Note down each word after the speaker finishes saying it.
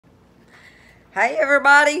Hey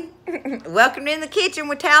everybody, welcome to In the Kitchen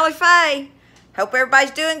with Tally Faye. Hope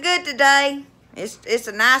everybody's doing good today. It's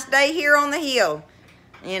a nice day here on the hill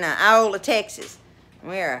in Iola, Texas.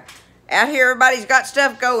 We're out here, everybody's got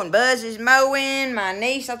stuff going. Buzz is mowing, my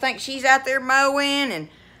niece, I think she's out there mowing, and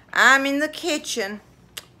I'm in the kitchen,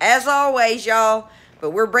 as always, y'all.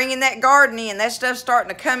 But we're bringing that garden in, that stuff's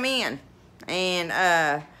starting to come in.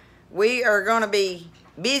 And we are gonna be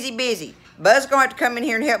busy. Buzz going to have to come in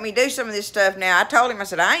here and help me do some of this stuff now. I told him, I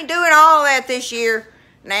said, I ain't doing all that this year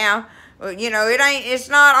now. You know, it's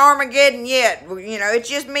not Armageddon yet. You know, it's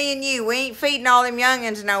just me and you. We ain't feeding all them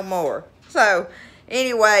youngins no more. So,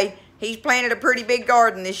 anyway, he's planted a pretty big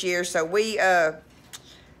garden this year, so we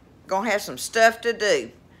gonna have some stuff to do.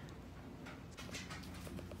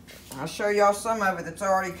 I'll show y'all some of it that's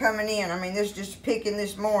already coming in. I mean, this is just picking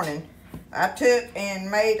this morning. I took and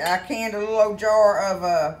I canned a little old jar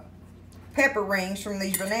of pepper rings from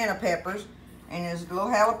these banana peppers, and there's little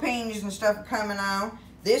jalapenos and stuff coming on.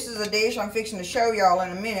 This is a dish I'm fixing to show y'all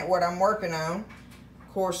in a minute what I'm working on.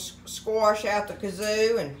 Of course, squash out the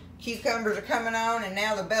kazoo, and cucumbers are coming on, and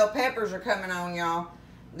now the bell peppers are coming on, y'all.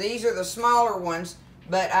 These are the smaller ones,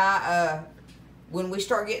 but when we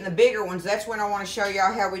start getting the bigger ones, that's when I want to show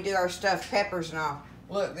y'all how we do our stuffed peppers and all.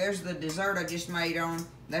 Look, there's the dessert I just made on.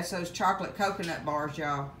 That's those chocolate coconut bars,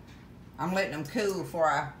 y'all. I'm letting them cool before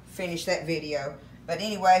I finish that video. But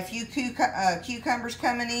anyway, a few cucumbers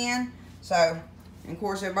coming in. So, and of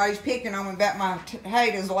course, everybody's picking on me about my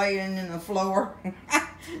potatoes laying in the floor.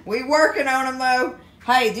 We working on them though.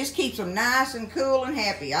 Hey, this keeps them nice and cool and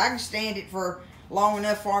happy. I can stand it for long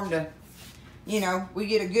enough for them to, you know, we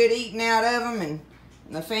get a good eating out of them, and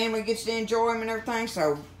the family gets to enjoy them and everything.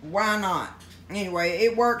 So why not? Anyway,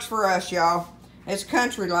 it works for us, y'all. It's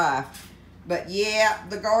country life. But yeah,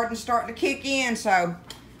 the garden's starting to kick in, so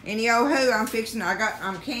any-oh-hoo, I'm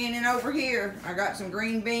canning over here. I got some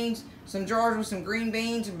green beans, some jars with some green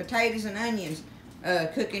beans and potatoes and onions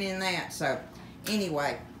cooking in that. So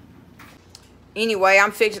anyway,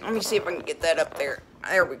 I'm fixing, let me see if I can get that up there.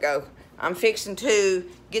 There we go. I'm fixing to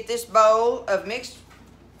get this bowl of mixed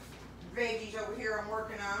veggies over here I'm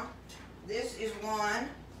working on. This is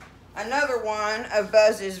another one of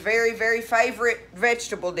Buzz's very favorite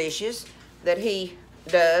vegetable dishes that he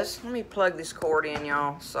does. Let me plug this cord in,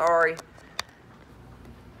 y'all. Sorry.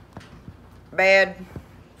 Bad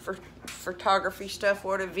for photography stuff.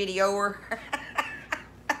 What a videoer.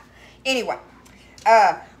 Anyway,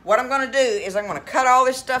 what I'm going to do is I'm going to cut all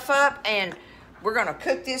this stuff up, and we're going to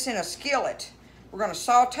cook this in a skillet. We're going to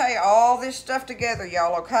saute all this stuff together,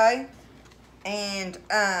 y'all, okay? And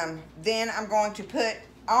then I'm going to put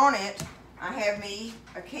on it, I have me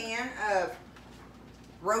a can of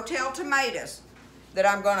rotel tomatoes that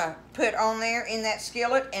I'm going to put on there in that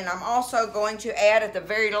skillet, and I'm also going to add at the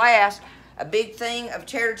very last a big thing of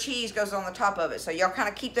cheddar cheese goes on the top of it. So y'all kind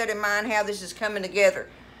of keep that in mind how this is coming together.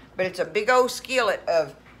 But it's a big old skillet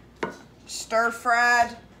of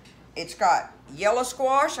stir-fried. It's got yellow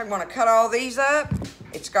squash. I'm going to cut all these up.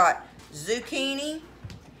 It's got zucchini.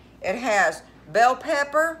 It has bell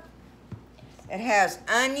pepper. It has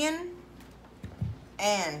onion,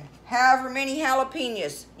 and however many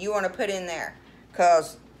jalapenos you want to put in there.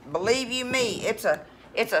 Because believe you me, it's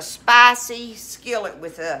a spicy skillet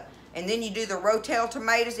with and then you do the rotel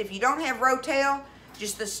tomatoes. If you don't have rotel,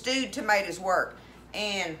 just the stewed tomatoes work.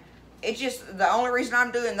 And it's just, the only reason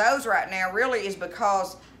I'm doing those right now really is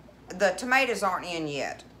because the tomatoes aren't in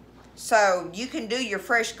yet. So you can do your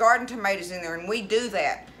fresh garden tomatoes in there, and we do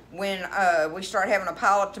that. When we start having a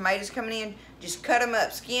pile of tomatoes coming in, just cut them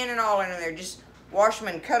up, skin and all in there. Just wash them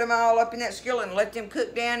and cut them all up in that skillet and let them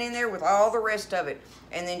cook down in there with all the rest of it.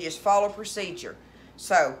 And then just follow procedure.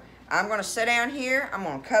 So I'm going to sit down here. I'm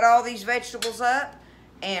going to cut all these vegetables up,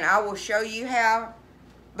 and I will show you how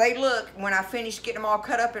they look when I finish getting them all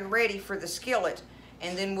cut up and ready for the skillet.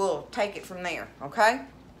 And then we'll take it from there, okay?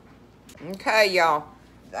 Okay, y'all.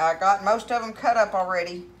 I got most of them cut up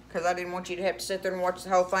already, because I didn't want you to have to sit there and watch the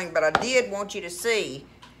whole thing. But I did want you to see,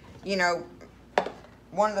 you know,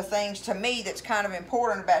 one of the things to me that's kind of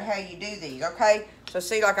important about how you do these, okay? So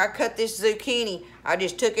see, like I cut this zucchini. I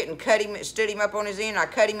just took it and cut him, stood him up on his end. I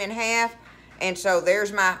cut him in half. And so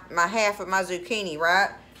there's my half of my zucchini, right?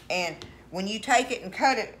 And when you take it and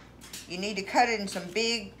cut it, you need to cut it in some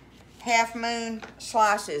big half-moon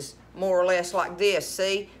slices, more or less like this,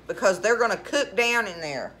 see? Because they're going to cook down in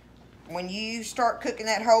there. When you start cooking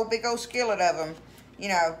that whole big old skillet of them, you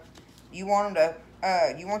know, you want them to,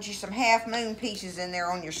 you want you some half-moon pieces in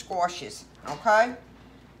there on your squashes, okay?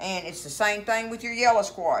 And it's the same thing with your yellow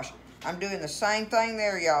squash. I'm doing the same thing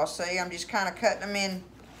there, y'all. See, I'm just kind of cutting them in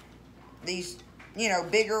these, you know,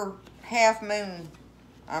 bigger half moon,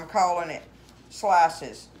 I'm calling it,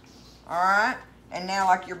 slices. All right, and now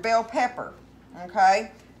like your bell pepper,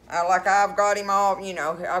 okay? Like I've got him all, you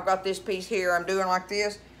know, I've got this piece here, I'm doing like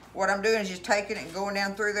this. What I'm doing is just taking it and going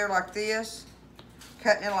down through there like this,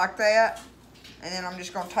 cutting it like that, and then I'm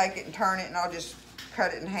just gonna take it and turn it, and I'll just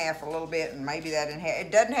cut it in half a little bit, and maybe that in half.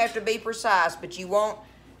 It doesn't have to be precise, but you want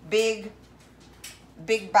big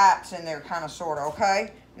bites in there, kind of, sort of,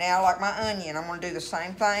 okay? Now, like my onion, I'm gonna do the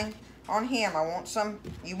same thing on him.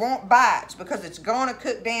 You want bites because it's gonna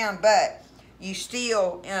cook down, but you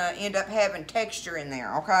still end up having texture in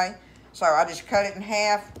there, okay? So I just cut it in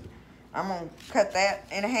half. I'm gonna cut that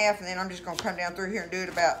in half, and then I'm just gonna come down through here and do it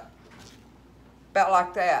about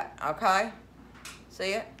like that, okay?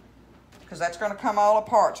 See it? Because that's gonna come all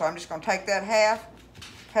apart. So I'm just gonna take that half,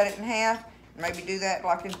 cut it in half, and maybe do that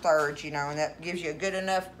like in thirds, you know, and that gives you a good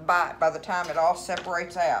enough bite by the time it all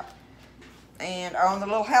separates out. And on the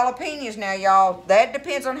little jalapenos now, y'all, that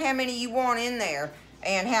depends on how many you want in there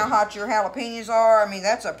and how hot your jalapenos are. I mean,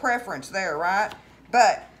 that's a preference there, right?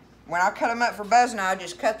 But when I cut them up for buzzing, I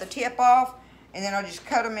just cut the tip off, and then I'll just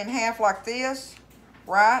cut them in half like this,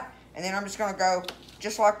 right? And then I'm just gonna go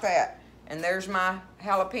just like that. And there's my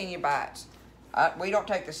jalapeno bites. We don't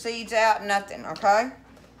take the seeds out, nothing, okay?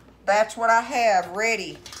 That's what I have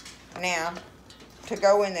ready now to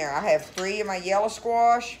go in there. I have 3 of my yellow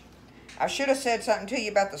squash. I should have said something to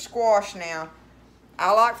you about the squash now.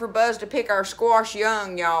 I like for Buzz to pick our squash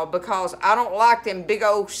young, y'all, because I don't like them big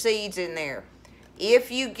old seeds in there.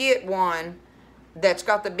 If you get one that's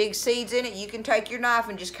got the big seeds in it, you can take your knife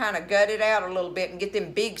and just kind of gut it out a little bit and get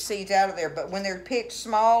them big seeds out of there. But when they're picked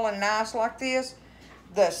small and nice like this,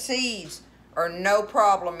 the seeds are no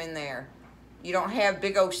problem in there. You don't have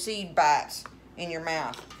big old seed bites in your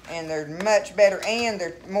mouth. And they're much better, and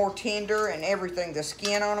they're more tender and everything. The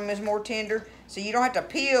skin on them is more tender. So you don't have to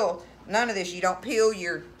peel none of this. You don't peel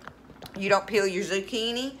your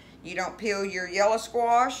zucchini. You don't peel your yellow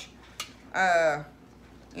squash.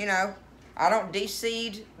 You know, I don't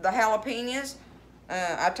de-seed the jalapenos.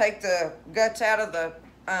 I take the guts out of the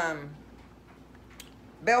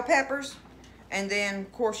bell peppers. And then,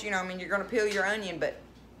 of course, you know, I mean, you're going to peel your onion, but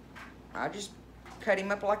I just cut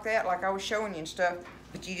him up like that, like I was showing you and stuff.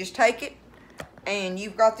 But you just take it, and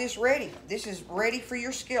you've got this ready. This is ready for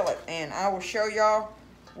your skillet. And I will show y'all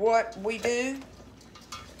what we do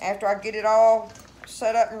after I get it all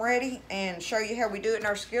set up and ready, and show you how we do it in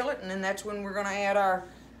our skillet. And then that's when we're going to add our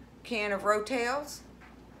can of rotels.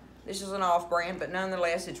 This is an off-brand, but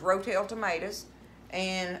nonetheless, it's rotel tomatoes.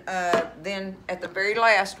 And then at the very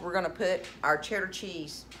last, we're going to put our cheddar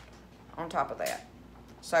cheese on top of that.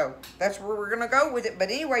 So that's where we're going to go with it. But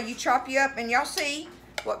anyway, you chop you up, and y'all see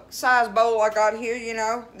what size bowl I got here, you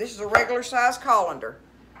know. This is a regular size colander.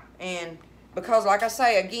 And because, like I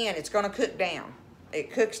say, again, it's going to cook down.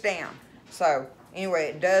 It cooks down. So anyway,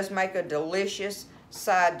 it does make a delicious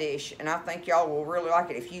side dish, and I think y'all will really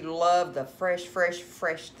like it if you love the fresh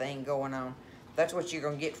thing going on. That's what you're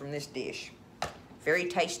going to get from this dish. Very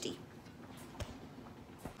tasty.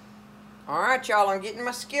 Alright, y'all, I'm getting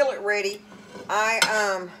my skillet ready.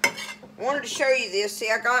 I wanted to show you this. See,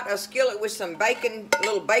 I got a skillet with some bacon,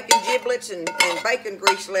 little bacon giblets and bacon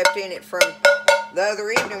grease left in it from the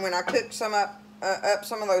other evening when I cooked some up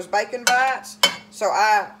some of those bacon bites. So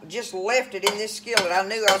I just left it in this skillet. I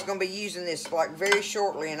knew I was going to be using this like very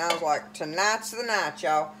shortly, and I was like, tonight's the night,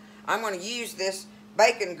 y'all. I'm going to use this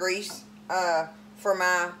bacon grease for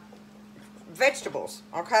my vegetables,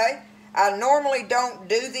 okay? I normally don't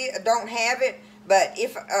have it, but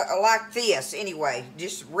if like this anyway,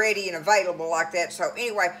 just ready and available like that. So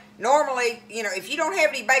anyway, normally, you know, if you don't have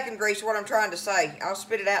any bacon grease, what I'm trying to say, I'll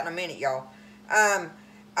spit it out in a minute, y'all.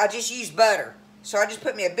 I just use butter. So I just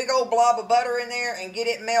put me a big old blob of butter in there and get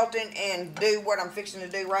it melting and do what I'm fixing to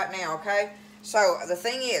do right now, okay? So the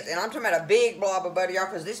thing is, and I'm talking about a big blob of butter, y'all,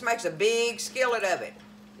 because this makes a big skillet of it.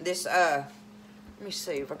 This, let me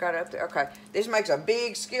see if I got it up there. Okay, this makes a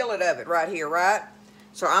big skillet of it right here, right?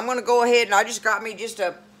 So I'm going to go ahead, and I just got me just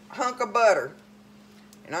a hunk of butter.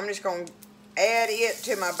 And I'm just going to add it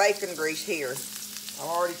to my bacon grease here. I'm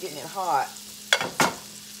already getting it hot.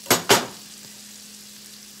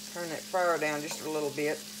 Turn that fire down just a little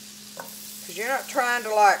bit, because you're not trying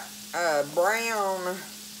to like brown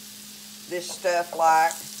this stuff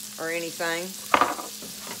like or anything.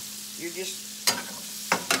 You're just,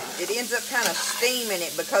 it ends up kind of steaming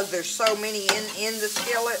it because there's so many in the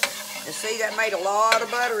skillet. And see, that made a lot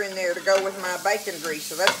of butter in there to go with my bacon grease,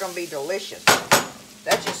 so that's going to be delicious.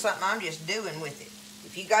 That's just something I'm just doing with it.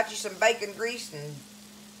 If you got you some bacon grease and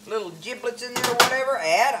little giblets in there or whatever,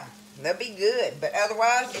 add them. They'll be good, but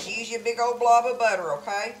otherwise, just use your big old blob of butter,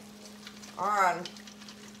 okay? All right,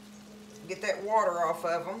 get that water off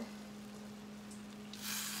of them.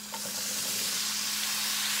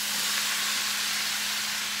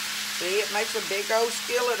 See, it makes a big old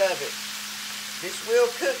skillet of it. This will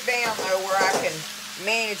cook down though where I can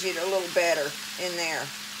manage it a little better in there.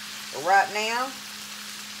 But right now,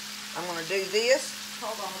 I'm going to do this.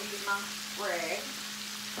 Hold on, let me get my rag.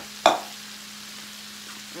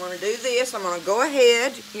 I'm going to do this. I'm going to go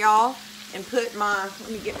ahead, y'all, and put my, let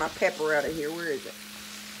me get my pepper out of here. Where is it?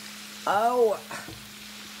 Oh.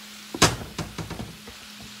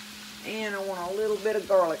 And I want a little bit of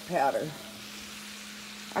garlic powder.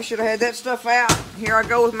 I should have had that stuff out. Here I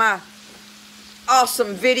go with my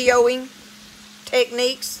awesome videoing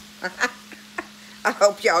techniques. I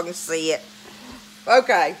hope y'all can see it.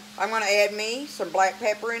 Okay, I'm going to add me some black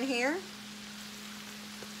pepper in here.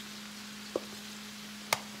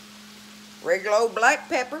 Regular old black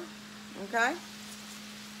pepper. Okay.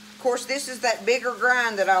 Of course, this is that bigger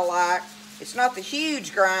grind that I like. It's not the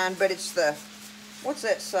huge grind, but it's the, what's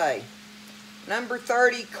that say? Number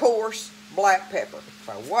 30 coarse black pepper,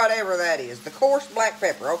 or whatever that is. The coarse black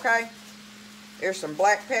pepper, okay? There's some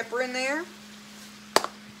black pepper in there.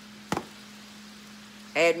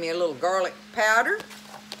 Add me a little garlic powder.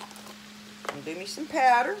 And do me some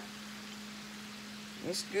powder.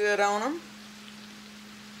 It's good on them.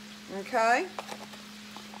 Okay.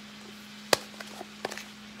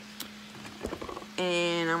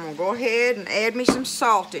 And I'm going to go ahead and add me some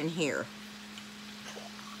salt in here.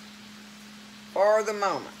 For the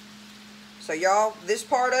moment. So y'all, this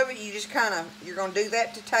part of it, you just kind of, you're going to do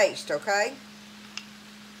that to taste, okay?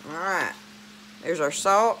 Alright. There's our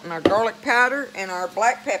salt and our garlic powder and our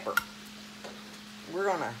black pepper. We're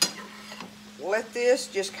going to let this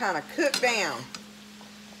just kind of cook down.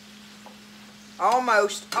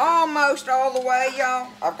 Almost all the way, y'all.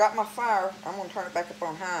 I've got my fire. I'm going to turn it back up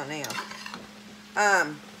on high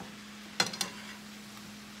now.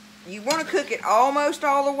 You want to cook it almost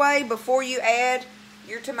all the way before you add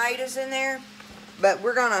your tomatoes in there. But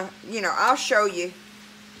we're going to, you know, I'll show you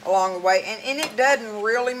along the way. And it doesn't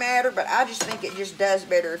really matter, but I just think it just does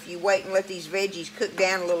better if you wait and let these veggies cook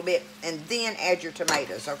down a little bit and then add your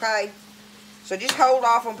tomatoes, okay? So just hold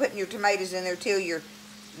off on putting your tomatoes in there till your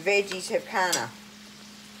veggies have kind of,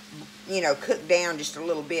 you know, cooked down just a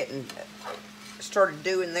little bit and started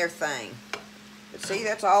doing their thing. But see,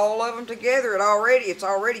 that's all of them together. It's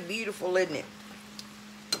already beautiful, isn't it?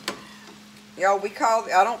 Y'all, we call,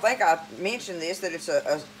 I don't think I mentioned this, that it's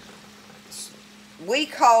we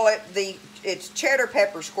call it it's cheddar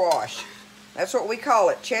pepper squash. That's what we call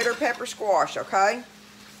it, cheddar pepper squash, okay?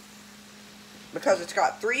 Because it's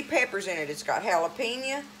got 3 peppers in it. It's got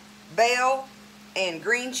jalapeno, bell, and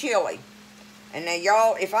green chili. And now,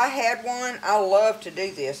 y'all, if I had one, I love to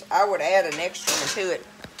do this. I would add an extra one to it.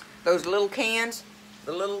 Those little cans,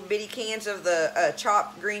 the little bitty cans of the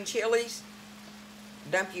chopped green chilies.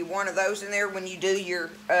 Dump you one of those in there when you do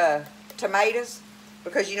your tomatoes.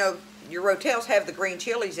 Because, you know, your rotels have the green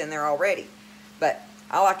chilies in there already. But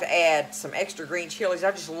I like to add some extra green chilies.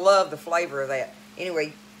 I just love the flavor of that.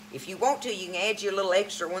 Anyway, if you want to, you can add you a little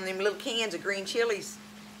extra, one of them little cans of green chilies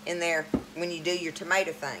in there when you do your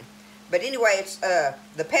tomato thing. But anyway, it's the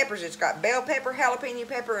peppers. It's got bell pepper, jalapeno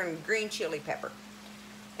pepper, and green chili pepper.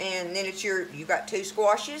 And then it's you got 2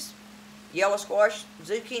 squashes, yellow squash,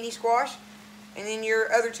 zucchini squash, and then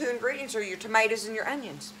your other 2 ingredients are your tomatoes and your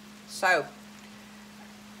onions. So,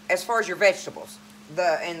 as far as your vegetables,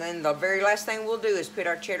 and then the very last thing we'll do is put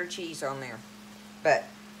our cheddar cheese on there. But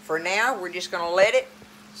for now, we're just going to let it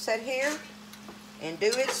sit here and do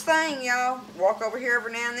its thing, y'all. Walk over here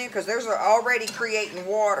every now and then, because there's already creating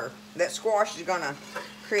water. That squash is going to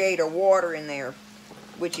create a water in there,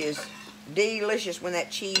 which is delicious when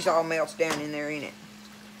that cheese all melts down in there in it.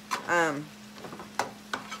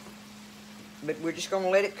 But we're just going to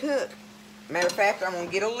let it cook. Matter of fact, I'm going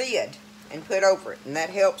to get a lid and put over it, and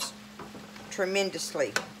that helps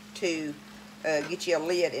tremendously to get you a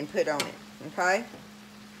lid and put on it, okay?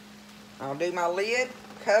 I'll do my lid,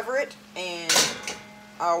 cover it, and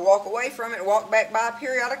I'll walk away from it, walk back by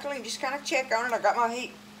periodically, and just kind of check on it. I got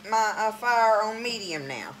my fire on medium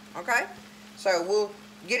now, okay? So we'll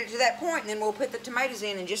get it to that point, and then we'll put the tomatoes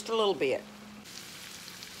in just a little bit.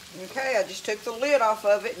 Okay, I just took the lid off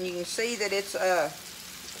of it, and you can see that it's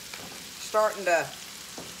starting to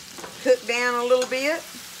cook down a little bit.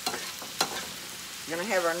 We're going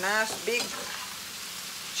to have our nice big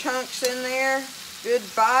chunks in there, good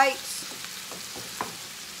bites.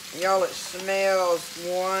 Y'all, it smells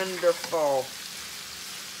wonderful.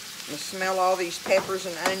 You smell all these peppers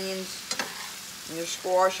and onions and your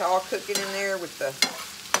squash all cooking in there with the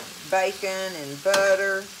bacon and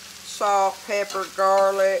butter, salt, pepper,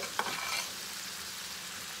 garlic.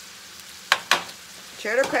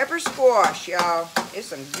 Cheddar pepper squash, y'all. It's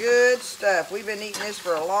some good stuff. We've been eating this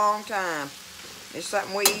for a long time. It's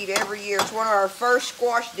something we eat every year. It's one of our first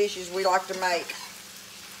squash dishes we like to make.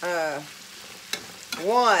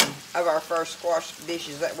 One of our first squash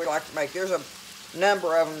dishes that we like to make. There's a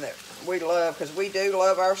number of them that we love because we do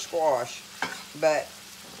love our squash. But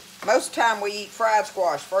most of the time we eat fried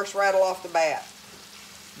squash, first rattle off the bat.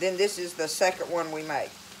 Then this is the second one we make.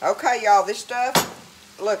 Okay, y'all, this stuff,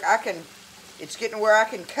 look, it's getting where I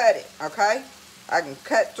can cut it, okay? I can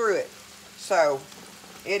cut through it. So,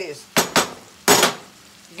 it is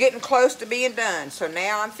getting close to being done. So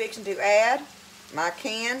now I'm fixing to add my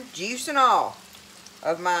canned juice and all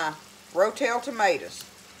of my rotel tomatoes.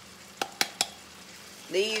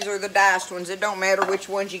 These are the diced ones. It don't matter which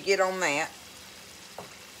ones you get on that.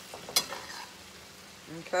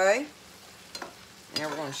 Okay. Now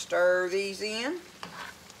we're going to stir these in.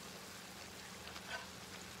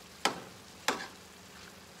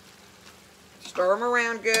 Stir them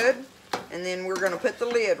around good. And then we're going to put the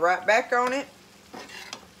lid right back on it.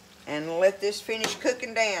 And let this finish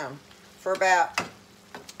cooking down for about,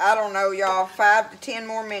 I don't know, y'all, 5 to 10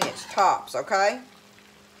 more minutes tops, okay?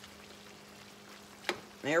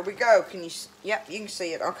 There we go. Can you, yep, you can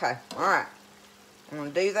see it. Okay, all right. I'm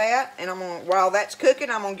going to do that, and while that's cooking,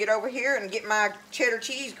 I'm going to get over here and get my cheddar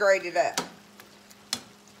cheese grated up.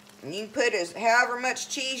 And you can put however much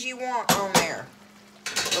cheese you want on there.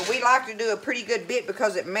 But we like to do a pretty good bit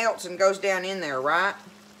because it melts and goes down in there, right?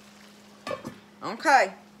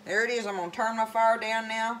 Okay, there it is. I'm going to turn my fire down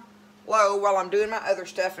now, low, while I'm doing my other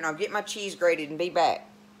stuff, and I'll get my cheese grated and be back.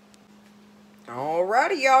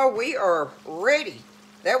 Alrighty, y'all, we are ready.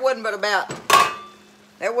 That wasn't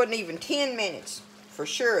even 10 minutes. For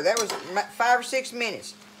sure, that was 5 or 6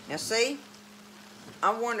 minutes. Now see,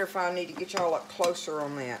 I wonder if I need to get y'all up closer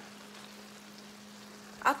on that.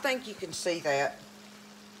 I think you can see that.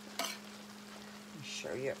 Let me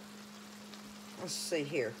show you. Let's see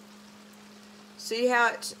here. See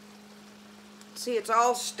how it's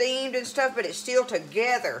all steamed and stuff, but it's still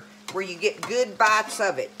together where you get good bites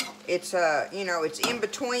of it. It's you know, it's in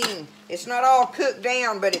between. It's not all cooked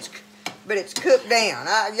down, but it's cooked down.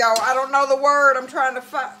 Y'all, I don't know the word I'm trying to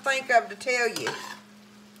think of to tell you.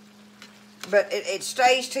 But it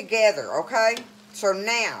stays together, okay? So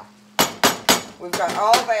now, we've got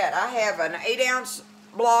all that. I have an 8-ounce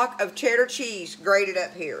block of cheddar cheese grated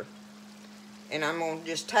up here. And I'm going to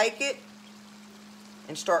just take it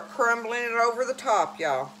and start crumbling it over the top,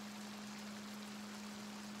 y'all.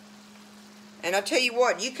 And I tell you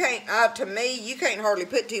what, you can't, to me, you can't hardly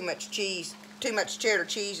put too much cheddar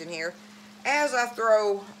cheese in here. As I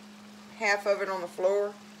throw half of it on the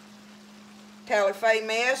floor. Tally-fay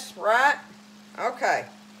mess, right? Okay.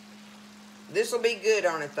 This will be good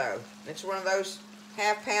on it, though. It's one of those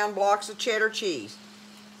half-pound blocks of cheddar cheese.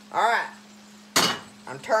 Alright.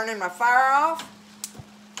 I'm turning my fire off.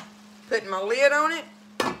 Putting my lid on it.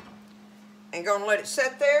 And going to let it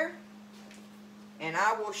sit there. And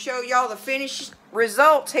I will show y'all the finished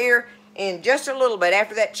results here in just a little bit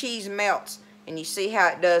after that cheese melts. And you see how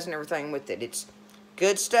it does and everything with it. It's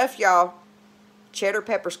good stuff, y'all. Cheddar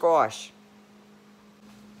pepper squash.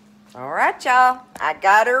 Alright, y'all. I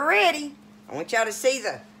got her ready. I want y'all to see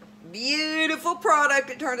the beautiful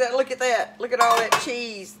product it turns out. Look at that. Look at all that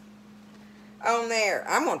cheese on there.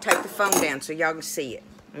 I'm going to take the phone down so y'all can see it.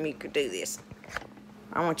 Let me do this.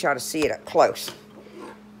 I want y'all to see it up close.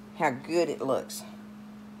 How good it looks.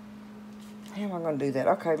 How am I going to do that?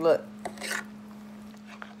 Okay, look.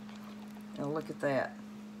 Now look at that.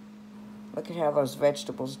 Look at how those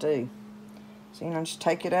vegetables do. See, and I just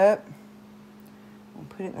take it up and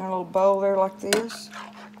put it in a little bowl there like this.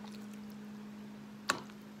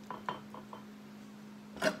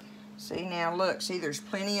 See, now look. See, there's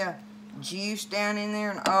plenty of juice down in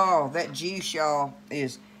there. And oh, that juice, y'all,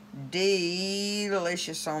 is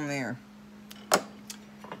delicious on there.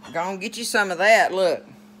 Go on, get you some of that. Look.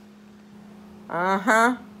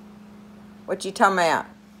 Uh-huh. What you talking about?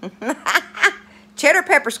 Cheddar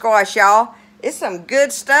pepper squash, y'all. It's some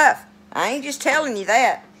good stuff. I ain't just telling you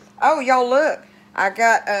that. Oh, y'all look. I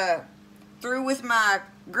got through with my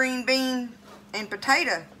green bean and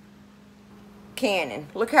potato canning.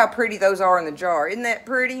 Look how pretty those are in the jar. Isn't that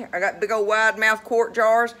pretty? I got big old wide mouth quart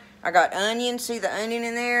jars. I got onions. See the onion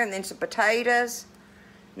in there? And then some potatoes.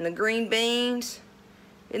 And the green beans.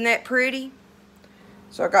 Isn't that pretty?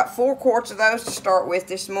 So I got 4 quarts of those to start with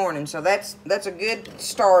this morning. So that's a good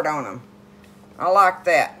start on them. I like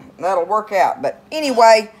that. That'll work out. But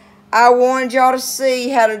anyway, I wanted y'all to see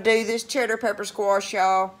how to do this cheddar pepper squash,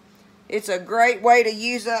 y'all. It's a great way to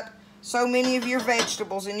use up so many of your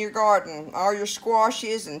vegetables in your garden, all your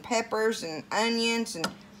squashes and peppers and onions, and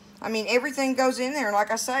I mean everything goes in there. And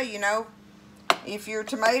like I say, you know, if your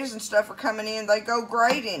tomatoes and stuff are coming in, they go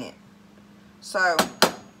great in it. So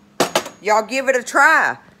y'all give it a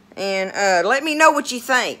try and let me know what you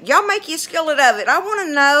think. Y'all make you a skillet of it. I want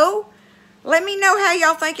to know. Let me know how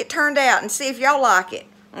y'all think it turned out and see if y'all like it.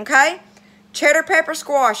 Okay? Cheddar pepper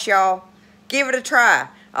squash, y'all. Give it a try.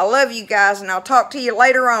 I love you guys, and I'll talk to you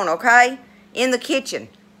later on, okay? In the kitchen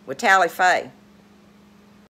with Tally Faye.